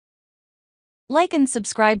Like and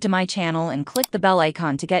subscribe to my channel and click the bell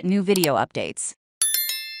icon to get new video updates.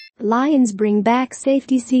 Lions bring back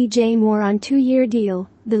safety CJ Moore on 2-year deal.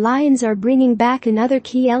 The Lions are bringing back another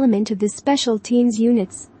key element of the special teams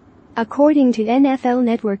units. According to NFL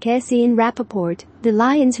Network's Ian Rappaport, the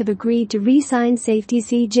Lions have agreed to re-sign safety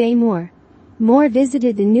CJ Moore. Moore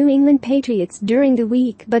visited the New England Patriots during the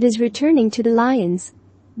week but is returning to the Lions.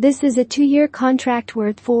 This is a 2-year contract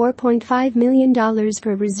worth $4.5 million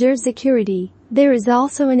for reserve security. There is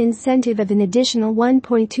also an incentive of an additional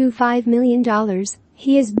 $1.25 million.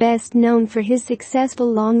 He is best known for his successful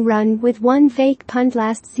long run with one fake punt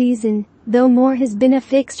last season, though Moore has been a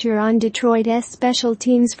fixture on Detroit's special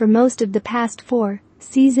teams for most of the past 4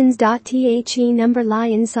 seasons. The number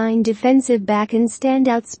Lions signed defensive back and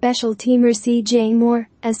standout special teamer CJ Moore,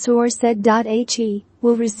 a source said. He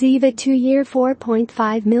will receive a 2-year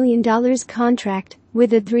 $4.5 million contract,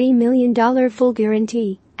 with a $3 million full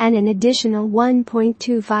guarantee, and an additional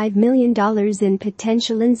 $1.25 million in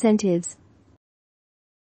potential incentives.